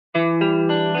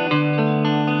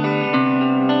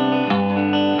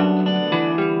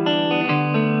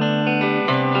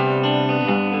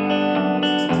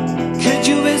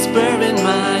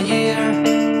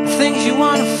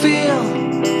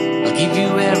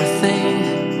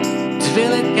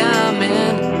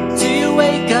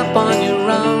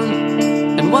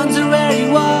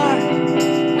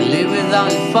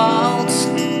only faults.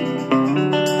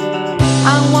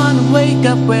 I wanna wake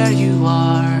up where you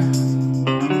are.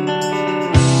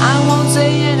 I won't say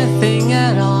anything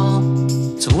at all,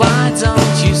 so why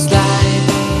don't you slide?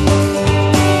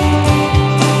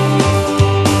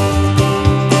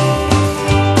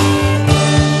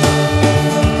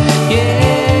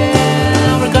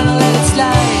 Yeah, we're gonna let it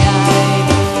slide.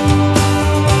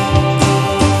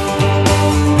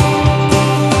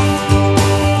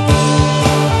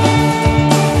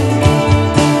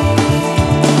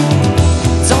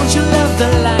 Don't you love the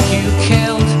life you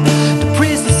killed? The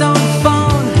priest is on the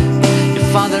phone. Your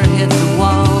father hit the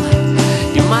wall.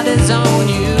 Your mother's on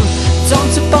you.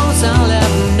 Don't suppose I'll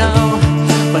ever know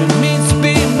what it means to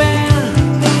be a man.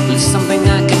 There's something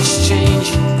I can change.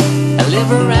 I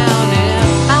live around it.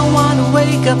 I wanna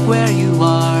wake up where you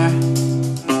are.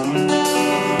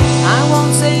 I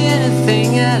won't say anything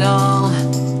at all,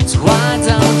 so why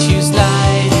don't you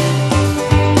slide?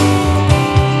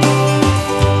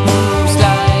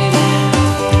 Slide.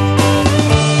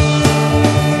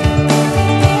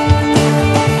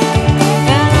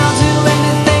 And I'll do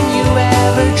anything you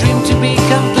ever dreamed to be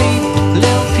complete.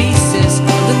 Little pieces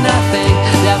of nothing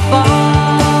that fall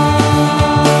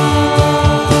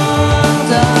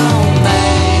down,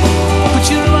 babe. Put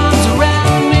your arms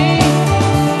around me.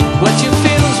 What you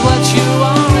feel is what you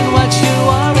are, and what you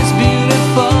are is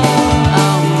beautiful.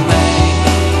 Oh, babe,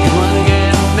 you wanna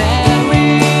get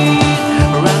married,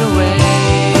 run away.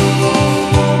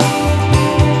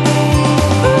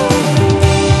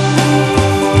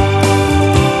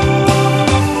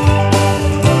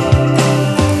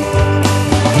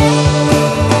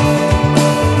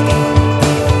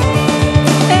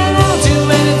 And I'll do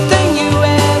anything you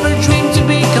ever dreamed to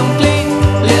be complete.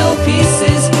 Little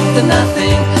pieces, the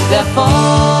nothing that fall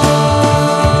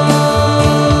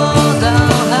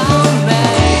down,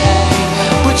 babe.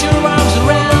 Put your arms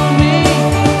around me.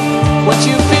 What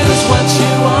you feel is what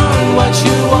you are, and what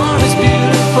you are is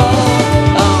beautiful.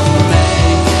 Oh,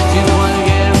 babe, if you wanna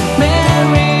get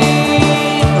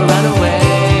married, run away.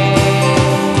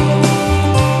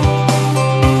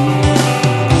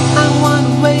 I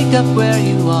wanna wake up where